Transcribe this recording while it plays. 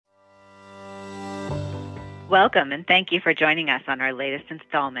Welcome and thank you for joining us on our latest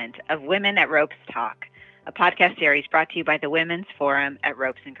installment of Women at Ropes Talk, a podcast series brought to you by the Women's Forum at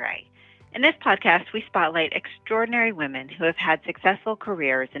Ropes and Gray. In this podcast, we spotlight extraordinary women who have had successful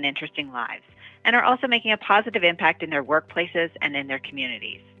careers and interesting lives, and are also making a positive impact in their workplaces and in their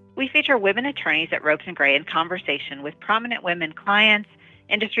communities. We feature women attorneys at Ropes and Gray in conversation with prominent women clients,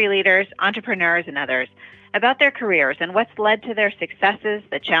 industry leaders, entrepreneurs, and others about their careers and what's led to their successes,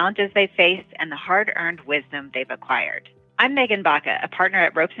 the challenges they faced, and the hard-earned wisdom they've acquired. I'm Megan Baca, a partner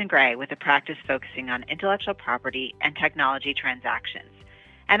at Ropes and Gray with a practice focusing on intellectual property and technology transactions.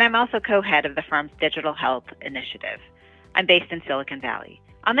 And I'm also co-head of the firm's digital health initiative. I'm based in Silicon Valley.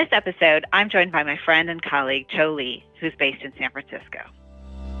 On this episode, I'm joined by my friend and colleague, Cho Lee, who's based in San Francisco.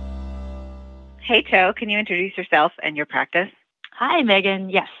 Hey, Cho, can you introduce yourself and your practice? Hi, Megan.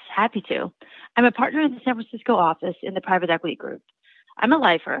 Yes, happy to. I'm a partner in the San Francisco office in the private equity group. I'm a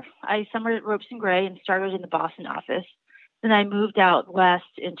lifer. I summered at Ropes and Gray and started in the Boston office. Then I moved out west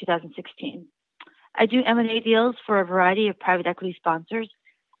in 2016. I do M&A deals for a variety of private equity sponsors,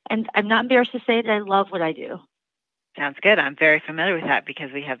 and I'm not embarrassed to say that I love what I do. Sounds good. I'm very familiar with that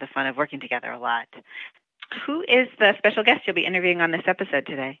because we have the fun of working together a lot. Who is the special guest you'll be interviewing on this episode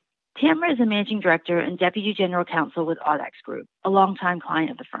today? Tamara is a managing director and deputy general counsel with Audax Group, a longtime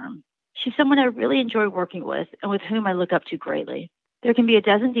client of the firm. She's someone I really enjoy working with and with whom I look up to greatly. There can be a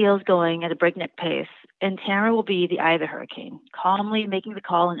dozen deals going at a breakneck pace, and Tamara will be the eye of the hurricane, calmly making the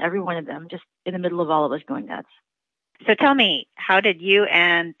call on every one of them, just in the middle of all of us going nuts. So tell me, how did you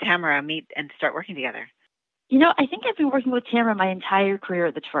and Tamara meet and start working together? I think I've been working with Tamara my entire career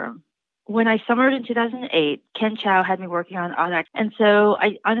at the firm. When I summered in 2008, Ken Chow had me working on Audax, and so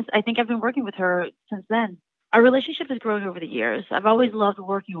I think I've been working with her since then. Our relationship has grown over the years. I've always loved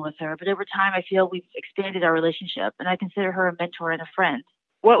working with her, but over time I feel we've expanded our relationship, and I consider her a mentor and a friend.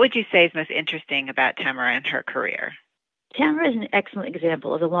 What would you say is most interesting about Tamara and her career? Tamara is an excellent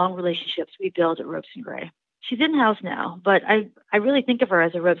example of the long relationships we built at Ropes and Gray. She's in-house now, but I really think of her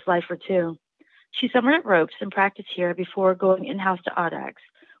as a Ropes lifer too. She summered at Ropes and practiced here before going in-house to Audax,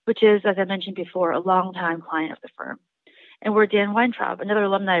 which is, as I mentioned before, a longtime client of the firm, and where Dan Weintraub, another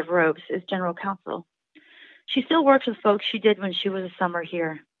alumni of Ropes, is general counsel. She still works with folks she did when she was a summer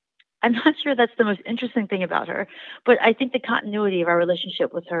here. I'm not sure that's the most interesting thing about her, but I think the continuity of our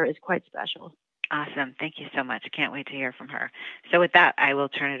relationship with her is quite special. Awesome. Thank you so much. Can't wait to hear from her. So with that, I will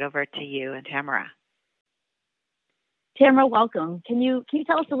turn it over to you and Tamara. Tamara, welcome. Can you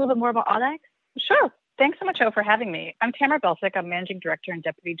tell us a little bit more about Audax? Sure. Thanks so much, Joe, for having me. I'm Tamara Belsic. I'm Managing Director and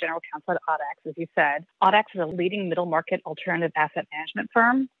Deputy General Counsel at Audax, as you said. Audax is a leading middle market alternative asset management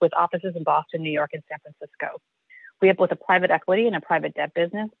firm with offices in Boston, New York, and San Francisco. We have both a private equity and a private debt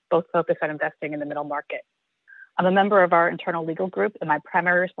business, both focused on investing in the middle market. I'm a member of our internal legal group, and my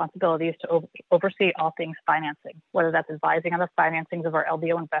primary responsibility is to oversee all things financing, whether that's advising on the financings of our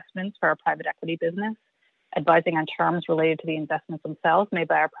LBO investments for our private equity business, advising on terms related to the investments themselves made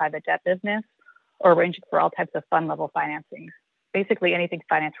by our private debt business, or arranging for all types of fund level financings. Basically anything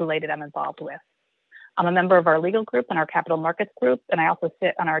finance related I'm involved with. I'm a member of our legal group and our capital markets group, and I also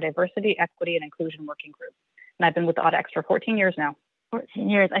sit on our diversity, equity, and inclusion working group. And I've been with Audax for 14 years now. 14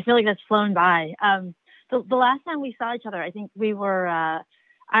 years. I feel like that's flown by. The last time we saw each other, I think we were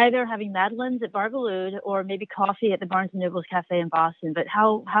either having Madeline's at Bar Galoud or maybe coffee at the Barnes & Noble's Cafe in Boston. But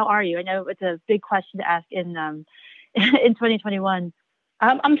how are you? I know it's a big question to ask in 2021.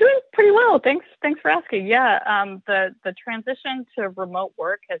 I'm doing pretty well. Thanks for asking. Yeah, the transition to remote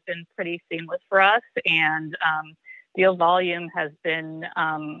work has been pretty seamless for us, and deal volume has been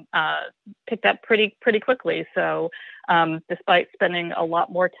picked up pretty quickly. So despite spending a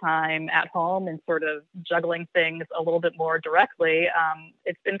lot more time at home and sort of juggling things a little bit more directly,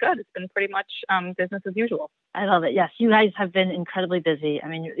 it's been good. It's been pretty much business as usual. I love it. Yes, you guys have been incredibly busy. I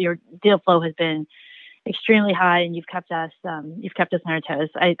mean, your deal flow has been extremely high, and you've kept us on our toes.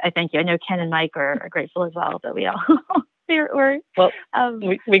 I thank you. I know Ken and Mike are grateful as well that we all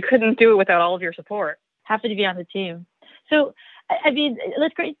we couldn't do it without all of your support. Happy to be on the team. So, I mean,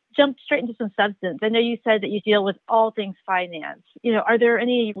 let's jump straight into some substance. I know you said that you deal with all things finance. Are there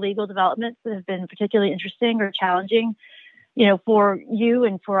any legal developments that have been particularly interesting or challenging, for you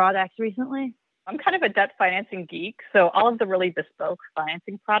and for Audax recently? I'm kind of a debt financing geek, so all of the really bespoke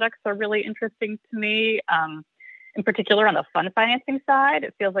financing products are really interesting to me. In particular, on the fund financing side,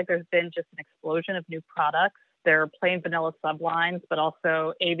 it feels like there's been just an explosion of new products. There are plain vanilla sublines, but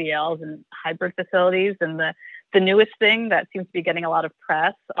also ABLs and hybrid facilities. And the newest thing that seems to be getting a lot of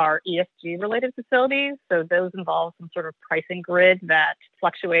press are ESG-related facilities. So those involve some sort of pricing grid that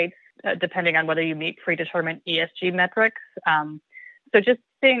fluctuates depending on whether you meet predetermined ESG metrics. So just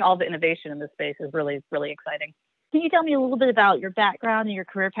seeing all the innovation in this space is really, really exciting. Can you tell me a little bit about your background and your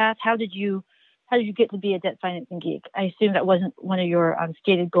career path? How did you get to be a debt financing geek? I assume that wasn't one of your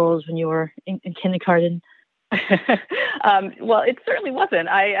stated goals when you were in kindergarten. Well, it certainly wasn't.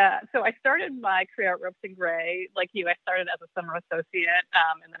 So I started my career at Ropes and Gray. Like you, I started as a summer associate,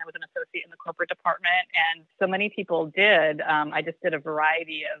 and then I was an associate in the corporate department. And so many people did. I just did a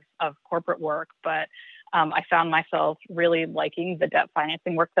variety of corporate work, but I found myself really liking the debt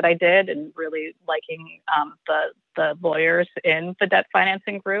financing work that I did, and really liking the lawyers in the debt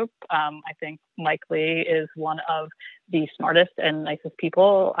financing group. I think Mike Lee is one of the smartest and nicest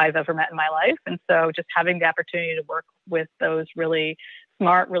people I've ever met in my life. And so just having the opportunity to work with those really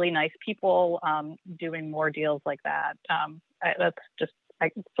smart, really nice people, doing more deals like that,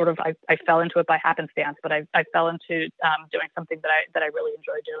 I fell into it by happenstance, but I fell into doing something that I really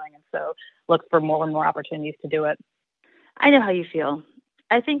enjoy doing, and so look for more and more opportunities to do it. I know how you feel.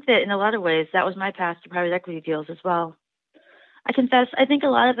 I think that in a lot of ways that was my path to private equity deals as well. I confess, I think a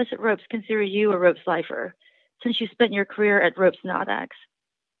lot of us at Ropes consider you a Ropes lifer, since you spent your career at Ropes and Audax.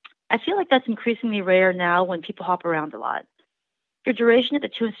 I feel like that's increasingly rare now when people hop around a lot. Your duration at the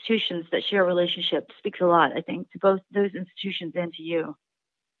two institutions that share a relationship speaks a lot, I think, to both those institutions and to you.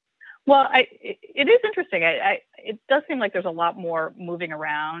 Well, it is interesting. It does seem like there's a lot more moving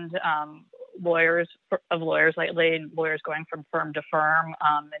around, lawyers lately, and lawyers going from firm to firm,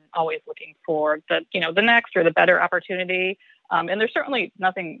 and always looking for the next or the better opportunity. And there's certainly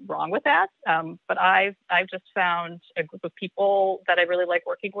nothing wrong with that. But I've just found a group of people that I really like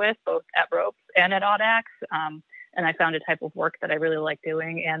working with, both at Ropes and at Audax. And I found a type of work that I really like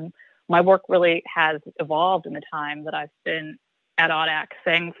doing. And my work really has evolved in the time that I've been at Audax.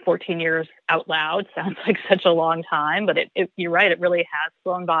 Saying 14 years out loud sounds like such a long time, but you're right, it really has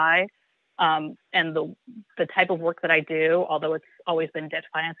flown by. And the type of work that I do, although it's always been debt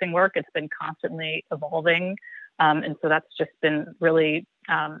financing work, it's been constantly evolving. And so that's just been really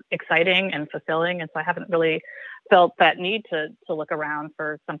exciting and fulfilling. And so I haven't really felt that need to look around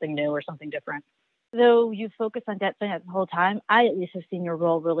for something new or something different. Though you focus on debt finance the whole time, I at least have seen your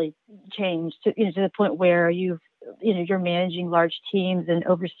role really change to the point where you're managing large teams and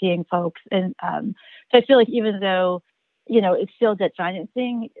overseeing folks. And so I feel like even though it's still debt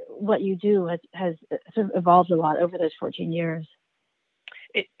financing, what you do has sort of evolved a lot over those 14 years.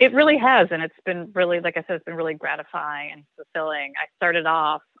 It really has. And it's been really, like I said, it's been really gratifying and fulfilling. I started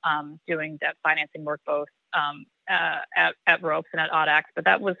off doing debt financing work both at Ropes and at Audax, but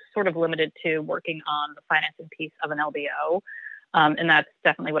that was sort of limited to working on the financing piece of an LBO. And that's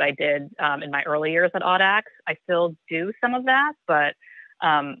definitely what I did in my early years at Audax. I still do some of that, but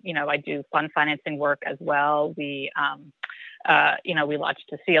I do fund financing work as well. We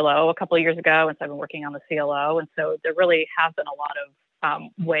launched a CLO a couple of years ago, and so I've been working on the CLO. And so there really have been a lot of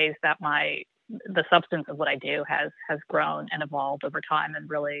ways that the substance of what I do has grown and evolved over time, and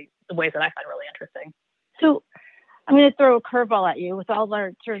really the ways that I find really interesting. So I'm going to throw a curveball at you with all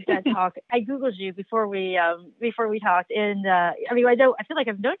our sort of debt talk. I Googled you before we talked, and I feel like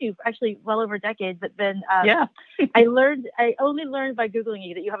I've known you actually well over a decade, but then yeah. I only learned by Googling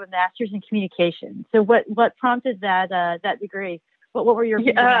you that you have a master's in communication. So what prompted that degree? What were your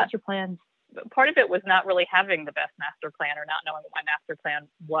master plans? Part of it was not really having the best master plan, or not knowing what my master plan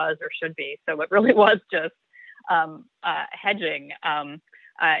was or should be. So it really was just hedging.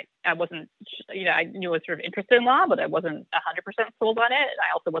 I wasn't, I knew I was sort of interested in law, but I wasn't 100% sold on it.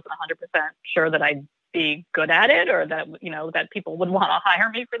 I also wasn't 100% sure that I'd be good at it, or that, that people would want to hire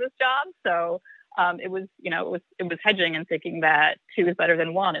me for this job. So it was hedging and thinking that two is better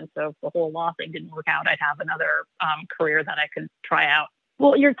than one. And so if the whole law thing didn't work out, I'd have another career that I could try out.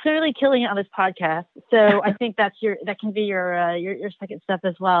 Well, you're clearly killing it on this podcast, so I think that can be your second step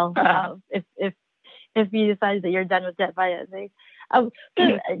as well. If you decide that you're done with debt financing. So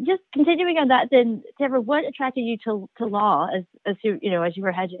just continuing on that, then, Tamara, what attracted you to law as you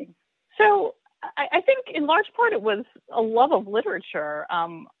were hedging? So I think in large part it was a love of literature.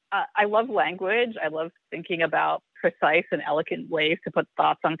 I love language. I love thinking about precise and elegant ways to put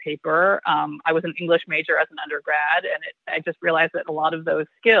thoughts on paper. I was an English major as an undergrad, and I just realized that a lot of those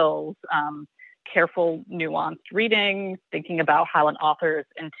skills, careful, nuanced reading, thinking about how an author's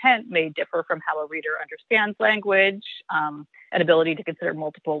intent may differ from how a reader understands language, an ability to consider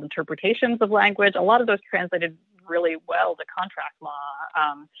multiple interpretations of language. A lot of those translated really well to contract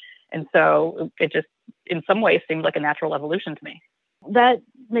law. And so it just, in some ways, seemed like a natural evolution to me. That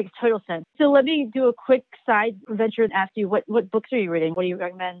makes total sense. So let me do a quick side venture and ask you, what books are you reading? What do you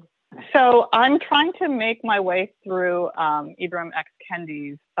recommend? So I'm trying to make my way through Ibram X.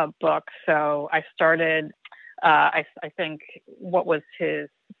 Kendi's book. So I started I think what was his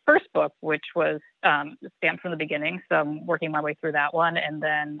first book, which was Stamped from the Beginning. So I'm working my way through that one. And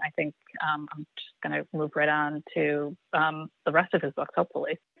then I think I'm just going to move right on to the rest of his books,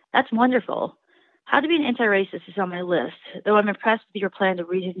 hopefully. That's wonderful. How to Be an Anti-Racist is on my list, though I'm impressed with your plan to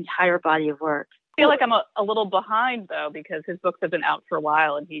read his entire body of work. I feel like I'm a little behind, though, because his books have been out for a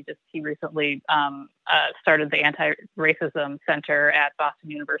while, and he recently started the Anti-Racism Center at Boston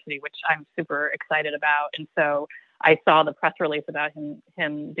University, which I'm super excited about. And so I saw the press release about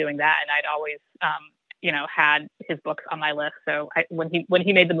him doing that, and I'd always had his books on my list. So when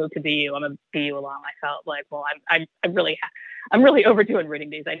he made the move to BU, I'm a BU alum. I felt like, well, I'm really overdue in reading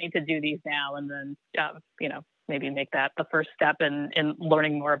these. I need to do these now, and then maybe make that the first step in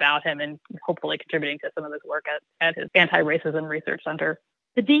learning more about him and hopefully contributing to some of his work at his Anti-Racism Research Center.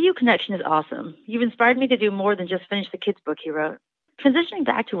 The BU connection is awesome. You've inspired me to do more than just finish the kids' book he wrote. Transitioning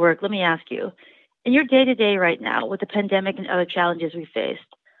back to work, let me ask you, in your day-to-day right now with the pandemic and other challenges we faced,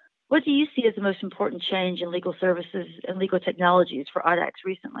 what do you see as the most important change in legal services and legal technologies for Audax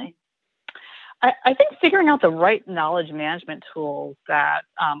recently? I think figuring out the right knowledge management tools that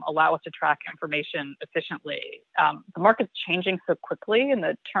allow us to track information efficiently. The market's changing so quickly in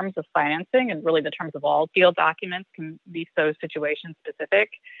the terms of financing, and really the terms of all deal documents can be so situation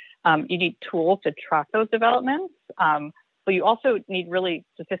specific. You need tools to track those developments, but you also need really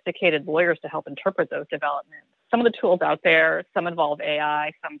sophisticated lawyers to help interpret those developments. Some of the tools out there, some involve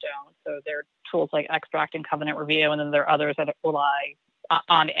AI, some don't. So there are tools like Extract and Covenant Review, and then there are others that rely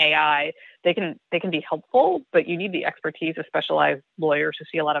on AI. They can be helpful, but you need the expertise of specialized lawyers who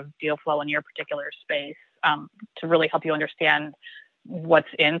see a lot of deal flow in your particular space to really help you understand what's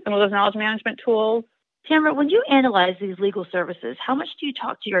in some of those knowledge management tools. Tamara, when you analyze these legal services, how much do you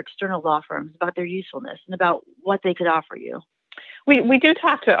talk to your external law firms about their usefulness and about what they could offer you? We do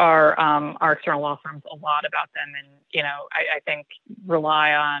talk to our external law firms a lot about them, and I think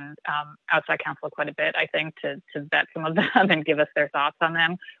rely on outside counsel quite a bit. I think to vet some of them and give us their thoughts on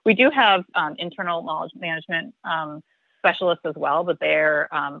them. We do have internal knowledge management specialists as well, but they're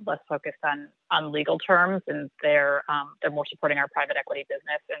less focused on legal terms, and they're more supporting our private equity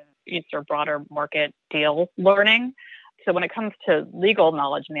business and it's our broader market deal learning. So when it comes to legal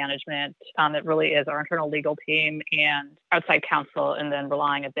knowledge management, it really is our internal legal team and outside counsel, and then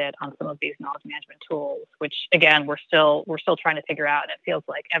relying a bit on some of these knowledge management tools, which again, we're still trying to figure out. And it feels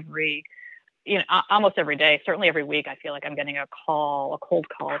like almost every day, certainly every week, I feel like I'm getting a cold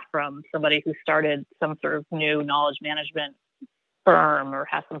call from somebody who started some sort of new knowledge management firm or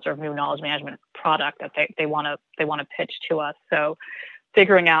has some sort of new knowledge management product that they want to pitch to us. So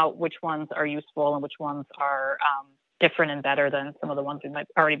figuring out which ones are useful and which ones are different and better than some of the ones we might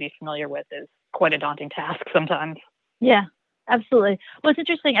already be familiar with is quite a daunting task sometimes. Yeah, absolutely. Well, it's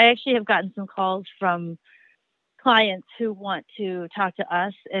interesting. I actually have gotten some calls from clients who want to talk to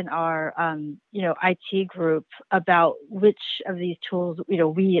us in our, IT group about which of these tools,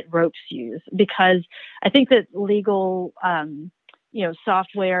 we at Ropes use, because I think that legal,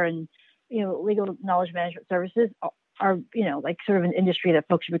 software and, legal knowledge management services are, like sort of an industry that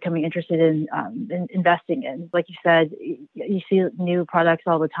folks are becoming interested in investing in. Like you said, you see new products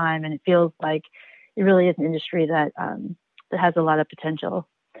all the time, and it feels like it really is an industry that has a lot of potential.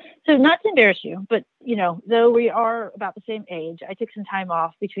 So not to embarrass you, but, though we are about the same age, I took some time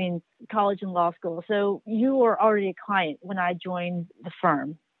off between college and law school. So you were already a client when I joined the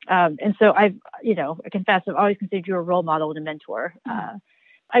firm. And so I confess, I've always considered you a role model and a mentor.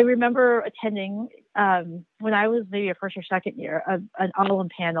 I remember attending, when I was maybe a first or second year, an Olin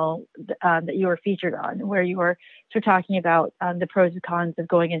panel that you were featured on, where you were sort of talking about the pros and cons of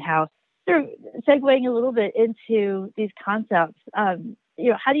going in-house. Sort of segueing a little bit into these concepts,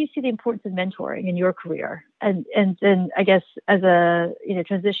 how do you see the importance of mentoring in your career? And then I guess as a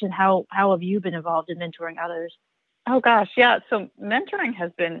transition, how have you been involved in mentoring others? Oh gosh, yeah. So mentoring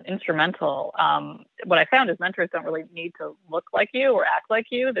has been instrumental. What I found is mentors don't really need to look like you or act like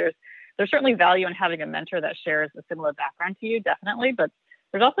you. There's certainly value in having a mentor that shares a similar background to you, definitely, but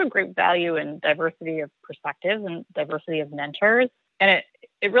there's also great value in diversity of perspectives and diversity of mentors. And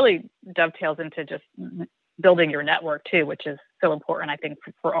it really dovetails into just building your network too, which is so important, I think,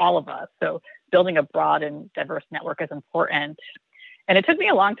 for all of us. So building a broad and diverse network is important. And it took me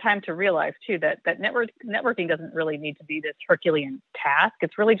a long time to realize too that networking doesn't really need to be this Herculean task.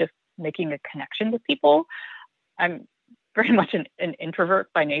 It's really just making a connection with people. I'm very much an introvert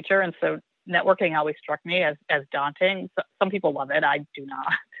by nature, and so networking always struck me as daunting. So some people love it, I do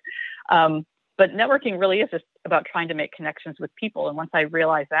not. But networking really is just about trying to make connections with people. And once I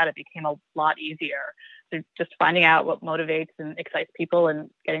realized that, it became a lot easier. So just finding out what motivates and excites people and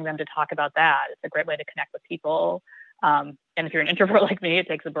getting them to talk about that. It's a great way to connect with people. And if you're an introvert like me, it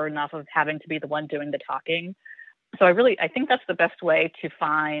takes the burden off of having to be the one doing the talking. So I think that's the best way to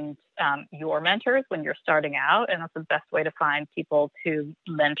find your mentors when you're starting out. And that's the best way to find people to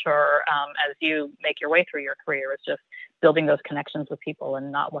mentor as you make your way through your career, is just building those connections with people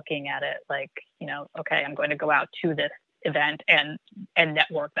and not looking at it like, okay, I'm going to go out to this event and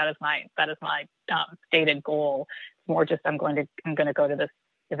network. That is my stated goal. It's more just I'm going to go to this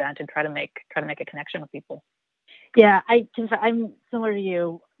event and try to make a connection with people. Yeah, I'm similar to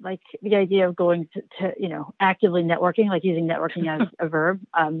you. Like the idea of going to actively networking, like using networking as a verb,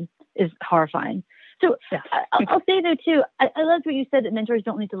 is horrifying. So yeah. I'll say though too, I loved what you said, that mentors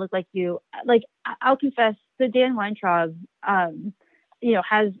don't need to look like you. Like I'll confess, so Dan Weintraub,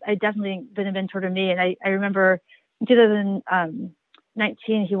 has definitely been a mentor to me. And I remember in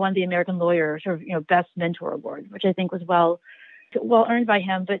 2019, he won the American Lawyer Best Mentor Award, which I think was well earned by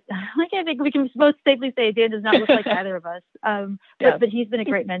him. But I think we can both safely say Dan does not look like either of us. But he's been a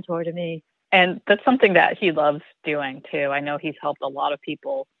great mentor to me. And that's something that he loves doing too. I know he's helped a lot of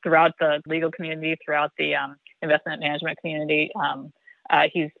people throughout the legal community, throughout the investment management community.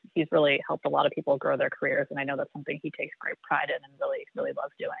 He's really helped a lot of people grow their careers. And I know that's something he takes great pride in and really, really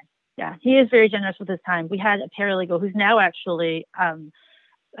loves doing. Yeah, he is very generous with his time. We had a paralegal who's now actually, I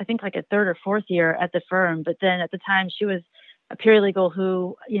think like a third or fourth year at the firm. But then at the time she was a paralegal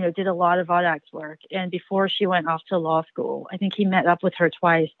who, did a lot of Audax work. And before she went off to law school, I think he met up with her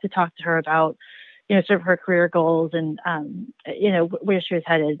twice to talk to her about, sort of her career goals and, where she was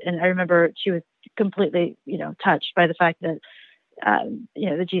headed. And I remember she was completely, touched by the fact that,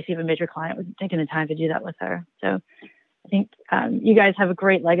 the GC of a major client was taking the time to do that with her. So I think you guys have a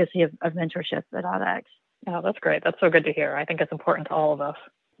great legacy of mentorship at Audax. Oh, that's great. That's so good to hear. I think it's important to all of us.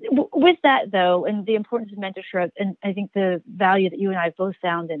 With that, though, and the importance of mentorship, and I think the value that you and I both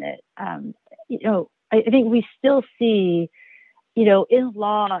found in it, I think we still see, in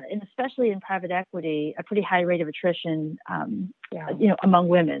law, and especially in private equity, a pretty high rate of attrition, among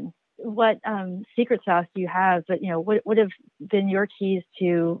women. What secret sauce do you have? But, what have been your keys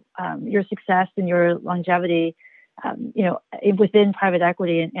to your success and your longevity, within private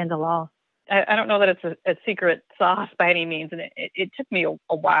equity and the law? I don't know that it's a secret sauce by any means, and it took me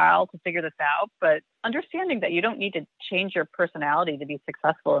a while to figure this out, but understanding that you don't need to change your personality to be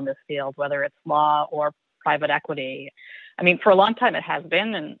successful in this field, whether it's law or private equity. I mean, for a long time it has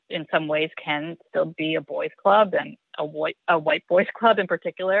been, and in some ways can still be, a boys' club, and a white boys' club in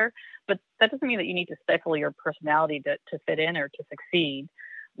particular, but that doesn't mean that you need to stifle your personality to fit in or to succeed.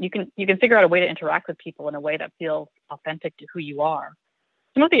 You can figure out a way to interact with people in a way that feels authentic to who you are.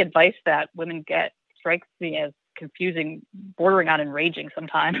 Some of the advice that women get strikes me as confusing, bordering on enraging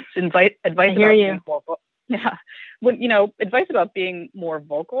sometimes. Advice about being more advice about being more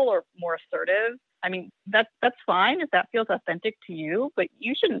vocal or more assertive. I mean, that's fine if that feels authentic to you, but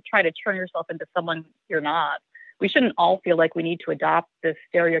you shouldn't try to turn yourself into someone you're not. We shouldn't all feel like we need to adopt this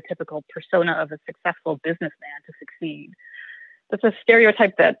stereotypical persona of a successful businessman to succeed. That's a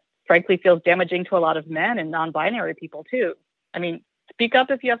stereotype that frankly feels damaging to a lot of men and non-binary people too. I mean, speak up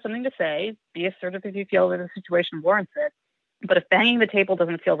if you have something to say. Be assertive if you feel that the situation warrants it. But if banging the table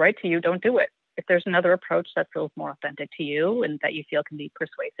doesn't feel right to you, don't do it. If there's another approach that feels more authentic to you and that you feel can be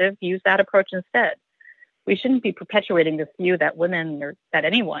persuasive, use that approach instead. We shouldn't be perpetuating this view that women or that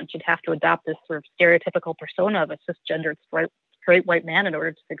anyone should have to adopt this sort of stereotypical persona of a cisgendered straight white man in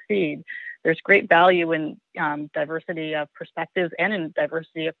order to succeed. There's great value in diversity of perspectives and in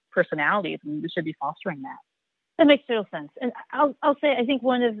diversity of personalities, and we should be fostering that. That makes total sense. And I'll say, I think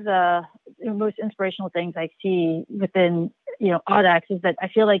one of the most inspirational things I see within, Audax is that I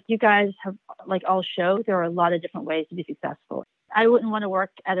feel like you guys have, like all show, there are a lot of different ways to be successful. I wouldn't want to work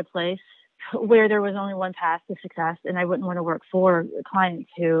at a place where there was only one path to success. And I wouldn't want to work for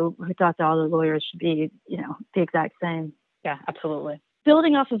clients who thought that all the lawyers should be, the exact same. Yeah, absolutely.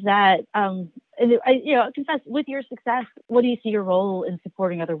 Building off of that, and I confess, with your success, what do you see your role in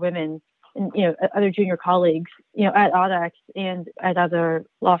supporting other women and other junior colleagues, at Audax and at other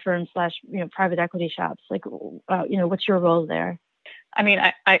law firms / private equity shops? Like, what's your role there? I mean,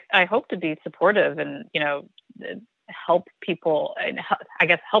 I hope to be supportive and help people and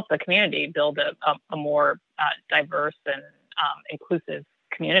help the community build a more diverse and inclusive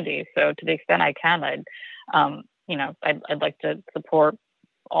community. So to the extent I can, I'd like to support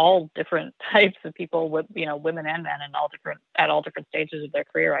all different types of people, with women and men, and at all different stages of their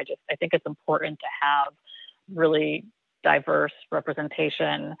career. I think it's important to have really diverse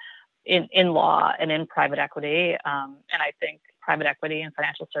representation in law and in private equity. And I think private equity and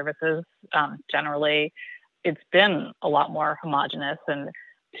financial services generally, it's been a lot more homogenous and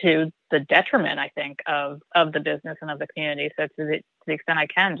to the detriment, I think, of the business and of the community. So to the extent I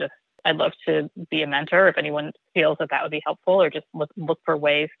can, I'd love to be a mentor if anyone feels that would be helpful, or just look for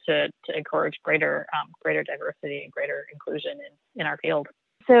ways to encourage greater diversity and greater inclusion in our field.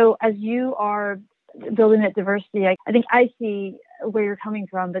 So as you are building that diversity, I think I see where you're coming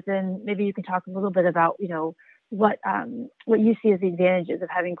from, but then maybe you can talk a little bit about, what you see as the advantages of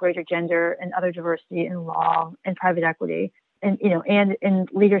having greater gender and other diversity in law and private equity and in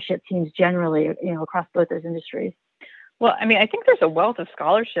leadership teams generally, across both those industries. Well, I mean, I think there's a wealth of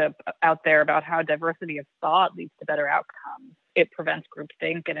scholarship out there about how diversity of thought leads to better outcomes. It prevents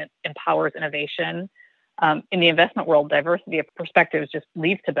groupthink and it empowers innovation. In the investment world, diversity of perspectives just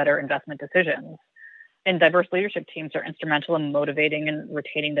leads to better investment decisions. And diverse leadership teams are instrumental in motivating and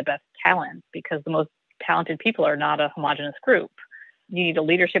retaining the best talent, because the most talented people are not a homogenous group. You need a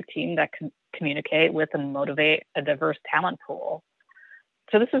leadership team that can communicate with and motivate a diverse talent pool.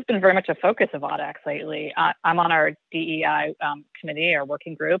 So this has been very much a focus of Audax lately. I'm on our DEI committee, our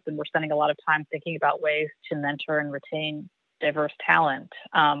working group, and we're spending a lot of time thinking about ways to mentor and retain diverse talent.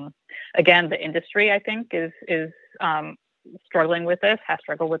 Again, the industry, I think, is struggling with this, has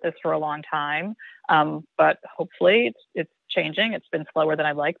struggled with this for a long time, but hopefully it's changing. It's been slower than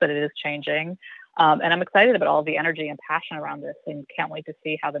I'd like, but it is changing. And I'm excited about all the energy and passion around this, and can't wait to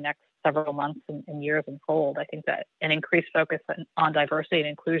see how the next several months and years unfold. I think that an increased focus on diversity and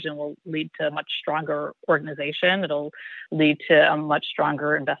inclusion will lead to a much stronger organization. It'll lead to a much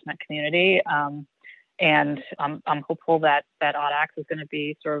stronger investment community. And I'm hopeful that Audax is going to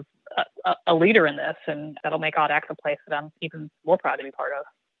be sort of a leader in this, and that'll make Audax a place that I'm even more proud to be part of.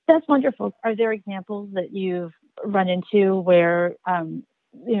 That's wonderful. Are there examples that you've run into where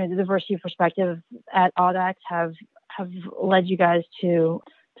the diversity of perspective at Audax have led you guys to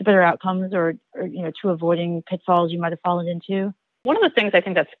better outcomes or to avoiding pitfalls you might have fallen into? One of the things I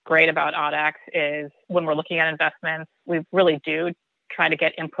think that's great about Audax is when we're looking at investments, we really do try to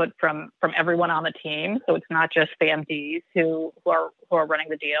get input from everyone on the team. So it's not just the MDs who are running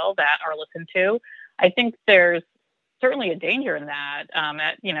the deal that are listened to. I think there's certainly a danger in that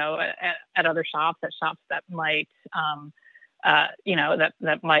at other shops, that might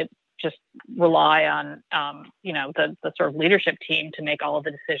that might just rely on the sort of leadership team to make all of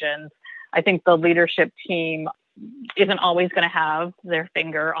the decisions. I think the leadership team isn't always going to have their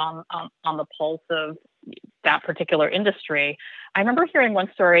finger on the pulse of that particular industry. I remember hearing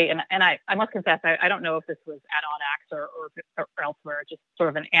one story, and I must confess, I don't know if this was at Audax or elsewhere, just sort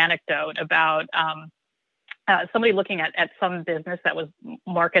of an anecdote about somebody looking at some business that was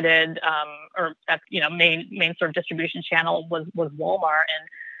marketed or that main sort of distribution channel was Walmart, and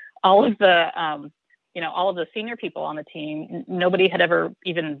all of the senior people on the team, nobody had ever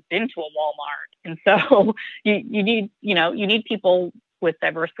even been to a Walmart, and so you need people with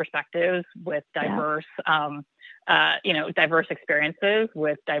diverse perspectives, with diverse diverse experiences,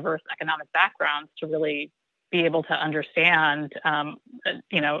 with diverse economic backgrounds to really be able to understand a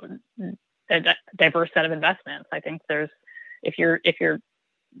diverse set of investments. I think if you're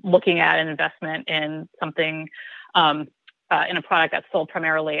looking at an investment in something in a product that's sold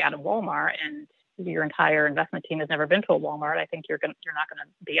primarily out of Walmart, and your entire investment team has never been to a Walmart, I think you're not going to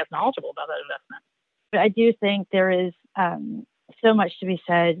be as knowledgeable about that investment. I do think there is so much to be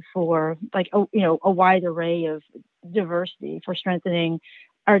said for a wide array of diversity for strengthening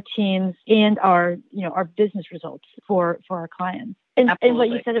our teams and our business results for our clients. And what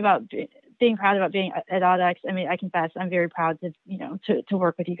you said about being proud about being at Audax, I mean, I confess I'm very proud to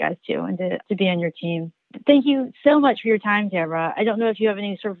work with you guys too, and to be on your team. Thank you so much for your time, Tamara. I don't know if you have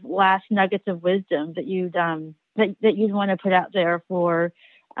any sort of last nuggets of wisdom that you'd want to put out there for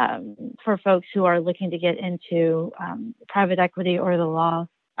folks who are looking to get into private equity or the law.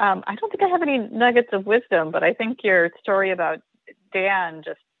 I don't think I have any nuggets of wisdom, but I think your story about Dan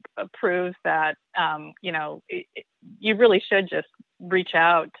just proves that you really should just reach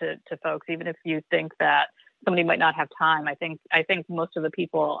out to folks, even if you think that somebody might not have time. I think most of the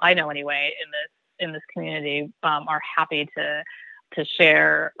people I know anyway in this community are happy to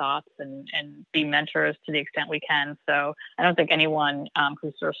share thoughts and be mentors to the extent we can. So I don't think anyone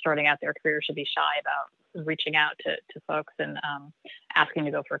who's sort of starting out their career should be shy about reaching out to folks and asking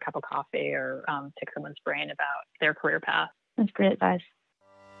to go for a cup of coffee or pick someone's brain about their career path. That's great advice.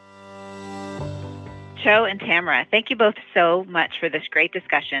 Cho and Tamara, thank you both so much for this great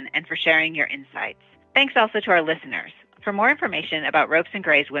discussion and for sharing your insights. Thanks also to our listeners. For more information about Ropes &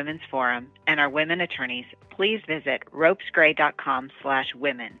 Gray's Women's Forum and our women attorneys, please visit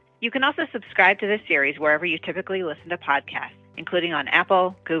ropesgray.com/women. You can also subscribe to this series wherever you typically listen to podcasts. including on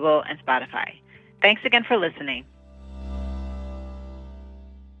Apple, Google, and Spotify. Thanks again for listening.